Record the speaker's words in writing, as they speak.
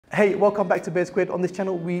Hey, welcome back to Bear Squared. On this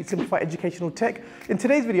channel, we simplify educational tech. In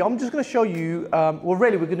today's video, I'm just going to show you, well,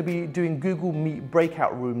 really, we're going to be doing Google Meet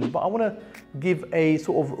Breakout Rooms, but I want to give a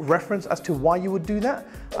sort of reference as to why you would do that.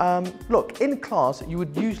 Look, in class, you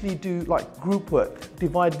would usually do like group work,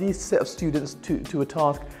 divide these set of students to a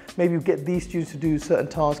task. Maybe you get these students to do certain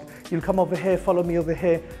tasks. You'll come over here, follow me over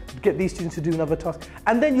here, get these students to do another task.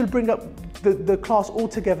 And then you'll bring up the class all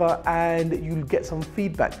together and you'll get some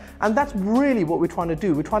feedback. And that's really what we're trying to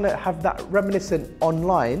do. We're trying to have that reminiscent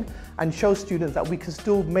online and show students that we can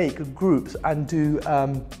still make groups and do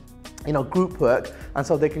group work, and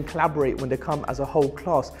so they can collaborate when they come as a whole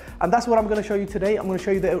class. And that's what I'm going to show you today. I'm going to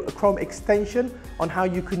show you the Chrome extension on how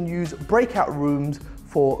you can use breakout rooms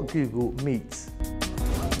for Google Meets.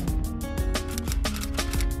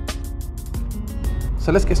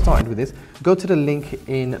 So let's get started with this. Go to the link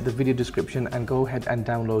in the video description and go ahead and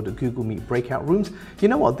download Google Meet Breakout Rooms. You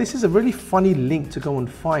know what? This is a really funny link to go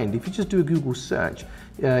and find. If you just do a Google search,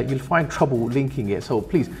 you'll find trouble linking it. So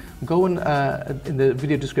please go in the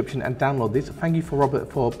video description and download this. Thank you for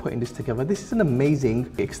Robert for putting this together. This is an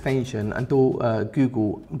amazing extension. Until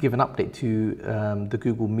Google give an update to the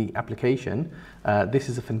Google Meet application, this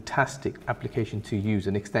is a fantastic application to use,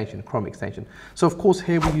 an extension, Chrome extension. So of course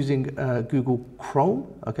here we're using Google Chrome.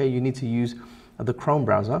 Okay, you need to use the Chrome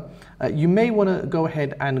browser. You may want to go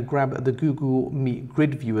ahead and grab the Google Meet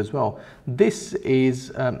Grid View as well. This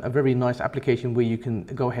is a very nice application where you can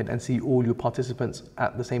go ahead and see all your participants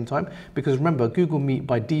at the same time, because remember, Google Meet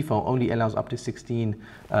by default only allows up to 16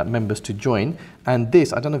 members to join. And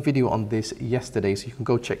this, I done a video on this yesterday, so you can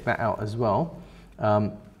go check that out as well.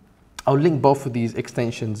 I'll link both of these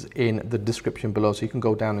extensions in the description below, so you can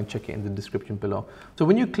go down and check it in the description below. So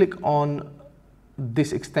when you click on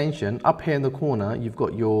this extension, up here in the corner, you've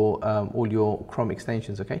got your all your Chrome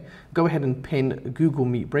extensions, okay? Go ahead and pin Google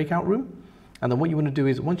Meet Breakout Room. And then what you want to do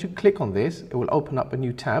is, once you click on this, it will open up a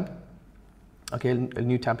new tab. Okay, a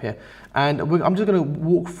new tab here. And I'm just going to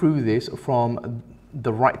walk through this from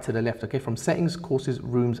the right to the left, okay? From settings, courses,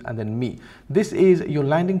 rooms, and then Meet. This is your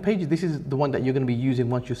landing page. This is the one that you're going to be using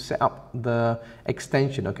once you set up the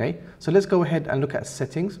extension, okay? So let's go ahead and look at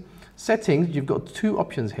settings. Settings, you've got two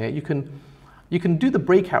options here. You can do the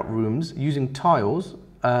breakout rooms using tiles,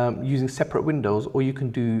 using separate windows, or you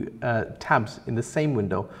can do tabs in the same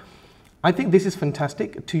window. I think this is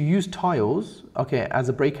fantastic to use tiles, okay, as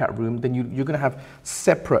a breakout room. Then you're going to have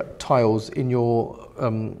separate tiles in your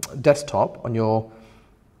desktop, on your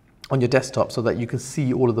desktop, so that you can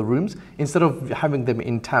see all of the rooms. Instead of having them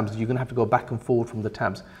in tabs, you're going to have to go back and forward from the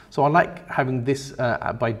tabs. So I like having this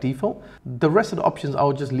by default. The rest of the options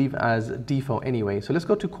I'll just leave as default anyway. So let's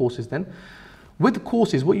go to courses then. With the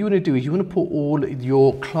courses, what you want to do is you want to put all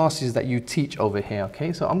your classes that you teach over here,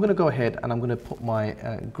 okay? So I'm going to go ahead and I'm going to put my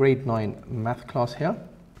grade 9 math class here.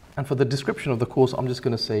 And for the description of the course, I'm just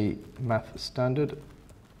going to say math standard.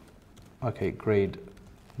 Okay, grade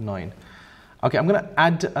 9. Okay, I'm going to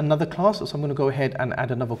add another class. So I'm going to go ahead and add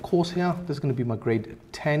another course here. This is going to be my grade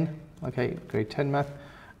 10. Okay, grade 10 math.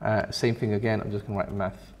 Same thing again. I'm just going to write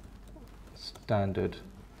math standard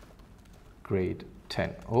grade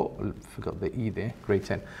 10. Oh, forgot the E there, grade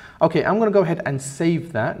 10. Okay, I'm going to go ahead and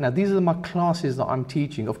save that. Now, these are my classes that I'm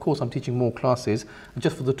teaching. Of course, I'm teaching more classes.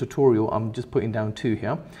 Just for the tutorial, I'm just putting down 2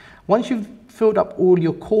 here. Once you've filled up all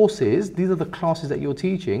your courses, these are the classes that you're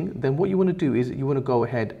teaching, then what you want to do is you want to go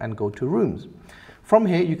ahead and go to rooms. From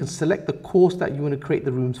here, you can select the course that you want to create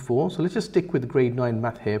the rooms for. So let's just stick with grade 9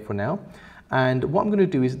 math here for now. And what I'm going to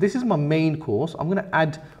do is, this is my main course. I'm going to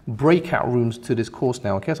add breakout rooms to this course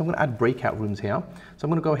now, okay? So I'm going to add breakout rooms here. So I'm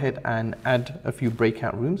going to go ahead and add a few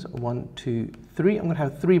breakout rooms. 1, 2, 3. I'm going to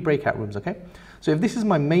have 3 breakout rooms, okay? So if this is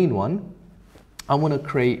my main one, I want to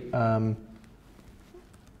create room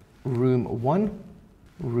 1,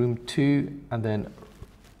 room 2, and then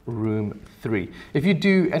room 3. If you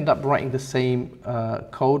do end up writing the same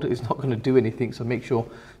code, it's not going to do anything, so make sure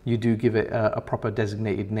you do give it a proper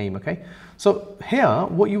designated name, okay? So here,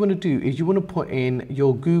 what you want to do is you want to put in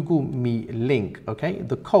your Google Meet link, okay?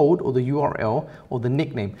 The code or the URL or the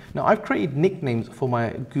nickname. Now, I've created nicknames for my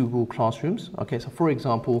Google Classrooms, okay? So for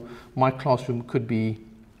example, my classroom could be,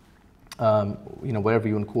 whatever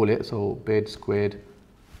you want to call it. So Bear Squared,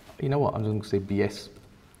 you know what, I'm just going to say BS.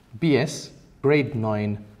 BS, grade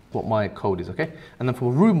 9, what my code is, okay? And then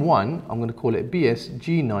for room 1, I'm going to call it BS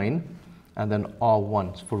G9 and then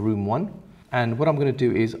R1 for room 1. And what I'm going to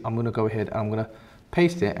do is I'm going to go ahead and I'm going to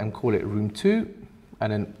paste it and call it room 2,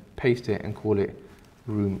 and then paste it and call it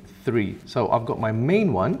room 3. So I've got my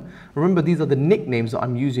main one. Remember, these are the nicknames that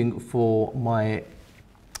I'm using for my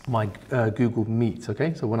my Google Meet,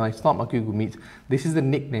 okay? So when I start my Google Meet, this is the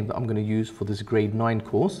nickname that I'm going to use for this grade 9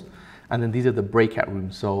 course. And then these are the breakout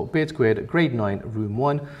rooms. So Beard Squared grade 9 room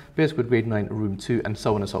 1, Beard Squared grade 9 room 2, and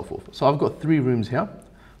so on and so forth. So I've got 3 rooms here.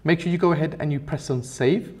 Make sure you go ahead and you press on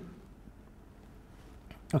save.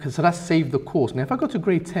 Okay, so that's saved the course. Now if I go to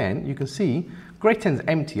grade 10, you can see grade 10 is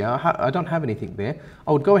empty. I don't have anything there.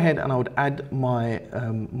 I would go ahead and I would add my,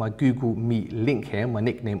 my Google Meet link here, my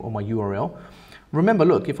nickname or my URL. Remember,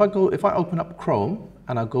 look, if I open up Chrome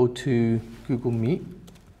and I go to Google Meet,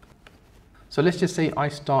 so let's just say I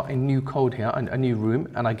start a new code here, a new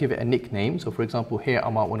room, and I give it a nickname. So for example, here I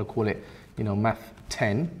might want to call it, you know, Math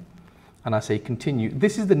 10, and I say continue.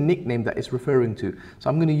 This is the nickname that it's referring to. So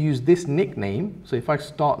I'm going to use this nickname. So if I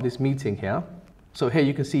start this meeting here, so here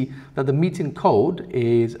you can see that the meeting code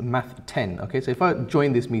is Math 10. Okay, so if I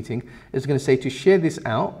join this meeting, it's going to say to share this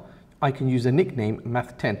out, I can use a nickname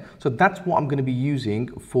Math 10. So that's what I'm going to be using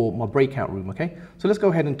for my breakout room. Okay, so let's go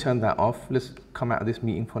ahead and turn that off. Let's come out of this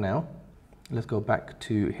meeting for now. Let's go back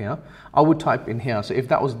to here. I would type in here. So if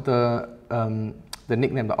that was the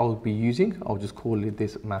nickname that I would be using, I'll just call it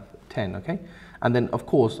this Math 10. Okay, and then of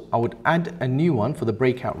course I would add a new one for the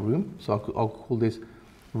breakout room. So I'll call this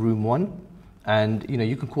room 1, and you know,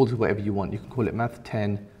 you can call this whatever you want. You can call it Math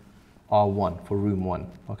 10 R1 for room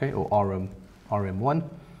 1. Okay, or RM1.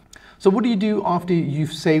 So what do you do after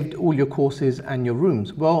you've saved all your courses and your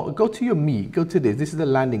rooms? Well, go to your Meet, go to this. This is the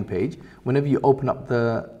landing page. Whenever you open up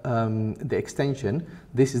the extension,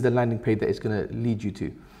 this is the landing page that it's going to lead you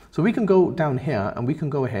to. So we can go down here and we can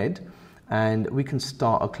go ahead and we can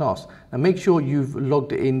start a class. Now make sure you've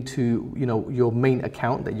logged into, you know, your main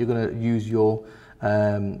account that you're going to use your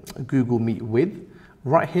Google Meet with.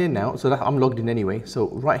 Right here now, so that I'm logged in anyway. So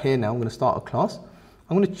right here now, I'm going to start a class.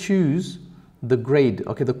 I'm going to choose the grade,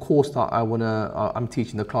 okay, the course that I'm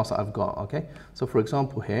teaching, the class that I've got, okay? So for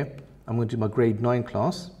example here, I'm going to do my grade 9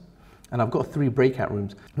 class, and I've got 3 breakout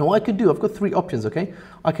rooms. Now what I can do, I've got 3 options, okay?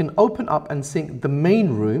 I can open up and sync the main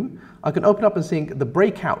room, I can open up and sync the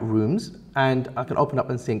breakout rooms, and I can open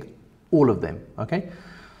up and sync all of them, okay?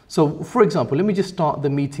 So for example, let me just start the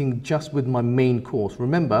meeting just with my main course.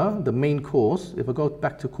 Remember, the main course, if I go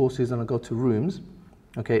back to courses and I go to rooms,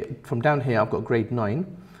 okay, from down here I've got grade 9.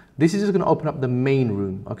 This is just going to open up the main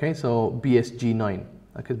room, okay? So BSG9,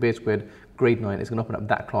 okay, Beard Squared grade 9 is going to open up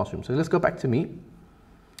that classroom. So let's go back to Meet.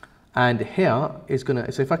 And here is going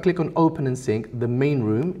to, so if I click on open and sync, the main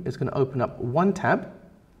room is going to open up one tab,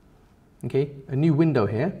 okay, a new window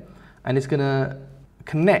here, and it's going to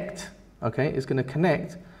connect, okay? It's going to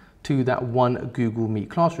connect to that one Google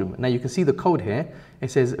Meet classroom. Now you can see the code here.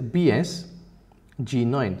 It says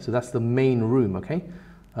BSG9, so that's the main room, okay?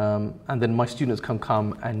 And then my students can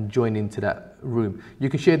come and join into that room. You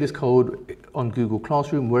can share this code on Google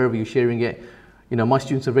Classroom, wherever you're sharing it. You know, my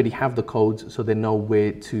students already have the codes, so they know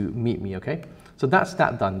where to meet me, okay? So that's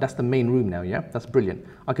that done. That's the main room now, yeah? That's brilliant.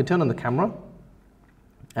 I can turn on the camera,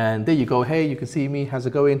 and there you go. Hey, you can see me. How's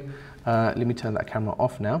it going? Let me turn that camera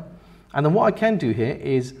off now. And then what I can do here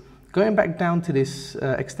is, going back down to this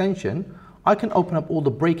extension, I can open up all the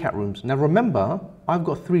breakout rooms. Now remember, I've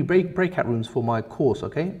got 3 breakout rooms for my course,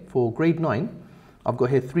 okay? For grade 9, I've got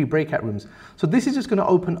here 3 breakout rooms. So this is just going to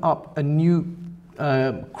open up a new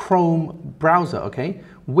Chrome browser, okay?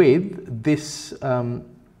 With this,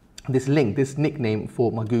 this link, this nickname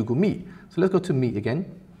for my Google Meet. So let's go to Meet again.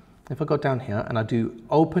 If I go down here and I do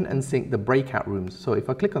open and sync the breakout rooms. So if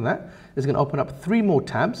I click on that, it's going to open up 3 more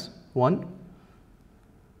tabs. 1,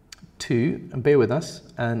 2, and bear with us,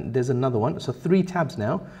 and there's another one. So 3 tabs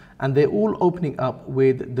now, and they're all opening up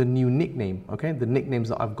with the new nickname, okay? The nicknames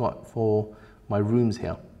that I've got for my rooms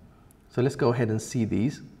here. So let's go ahead and see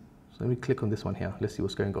these. So let me click on this one here. Let's see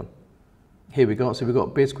what's going on. Here we go. So we've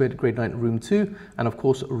got Beard Squared grade 9 room 2, and of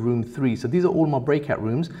course room 3. So these are all my breakout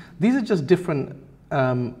rooms. These are just different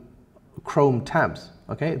Chrome tabs,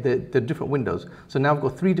 okay? They're different windows. So now I've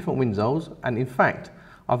got 3 different windows, and in fact,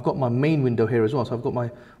 I've got my main window here as well. So I've got my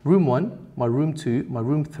room 1, my room 2, my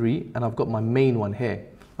room 3, and I've got my main one here,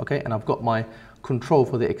 okay? And I've got my control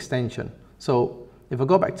for the extension. So if I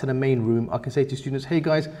go back to the main room, I can say to students, hey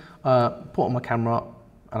guys, put on my camera,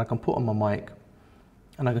 and I can put on my mic,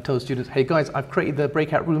 and I can tell students, hey guys, I've created the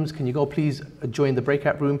breakout rooms. Can you go please join the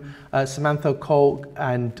breakout room? Samantha, Cole,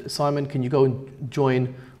 and Simon, can you go and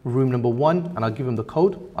join room number 1? And I'll give them the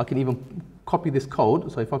code. I can even copy this code.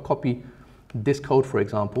 So if I copy this code, for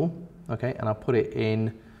example, okay, and I put it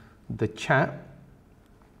in the chat,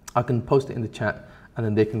 I can post it in the chat, and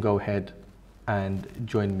then they can go ahead and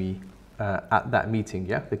join me at that meeting,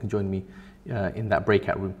 yeah? They can join me in that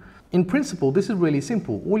breakout room. In principle, this is really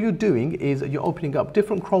simple. All you're doing is you're opening up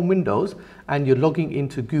different Chrome windows and you're logging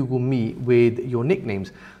into Google Meet with your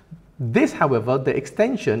nicknames. This, however, the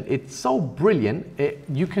extension, it's so brilliant,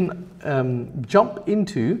 you can jump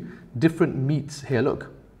into different meets here, look.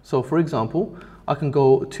 So for example, I can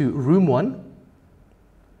go to room 1,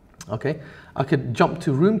 okay? I could jump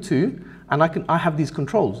to room 2, and I have these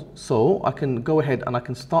controls. So I can go ahead and I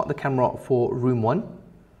can start the camera for room 1.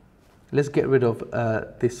 Let's get rid of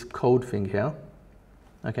this code thing here,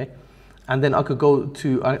 okay? And then I could go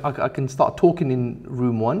to, I can start talking in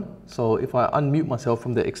room 1. So if I unmute myself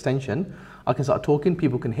from the extension, I can start talking,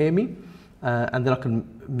 people can hear me. And then I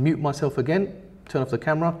can mute myself again, turn off the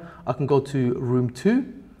camera. I can go to room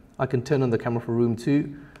 2. I can turn on the camera for room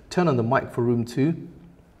 2, turn on the mic for room 2.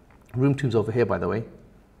 Room 2 is over here, by the way.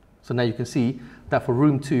 So now you can see that for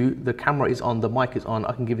room 2, the camera is on, the mic is on.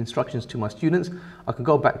 I can give instructions to my students. I can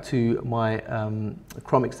go back to my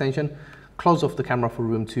Chrome extension, close off the camera for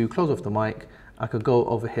room 2, close off the mic. I could go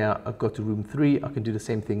over here, I go to room 3, I can do the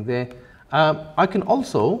same thing there. I can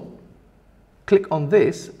also click on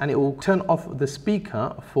this and it will turn off the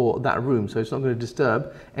speaker for that room, so it's not going to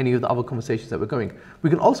disturb any of the other conversations that we're going. We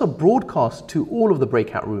can also broadcast to all of the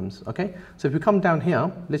breakout rooms, okay? So if we come down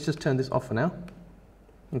here, let's just turn this off for now.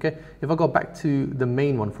 Okay, if I go back to the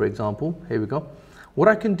main one, for example, here we go. What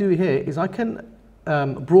I can do here is I can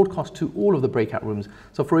broadcast to all of the breakout rooms.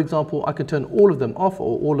 So for example, I can turn all of them off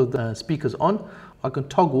or all of the speakers on. I can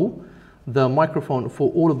toggle the microphone for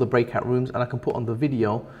all of the breakout rooms, and I can put on the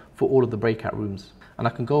video for all of the breakout rooms. And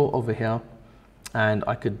I can go over here and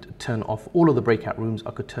I could turn off all of the breakout rooms.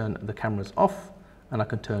 I could turn the cameras off and I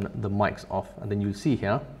can turn the mics off. And then you'll see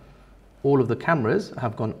here, all of the cameras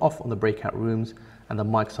have gone off on the breakout rooms and the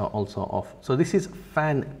mics are also off. So this is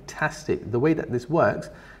fantastic. The way that this works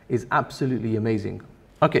is absolutely amazing.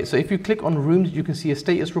 Okay, so if you click on rooms, you can see a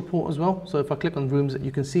status report as well. So if I click on rooms,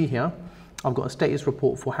 you can see here, I've got a status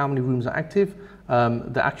report for how many rooms are active,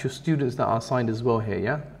 the actual students that are assigned as well here,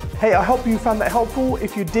 yeah? Hey, I hope you found that helpful.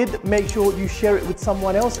 If you did, make sure you share it with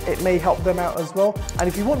someone else. It may help them out as well. And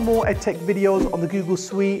if you want more EdTech videos on the Google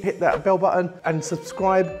Suite, hit that bell button and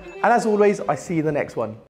subscribe. And as always, I see you in the next one.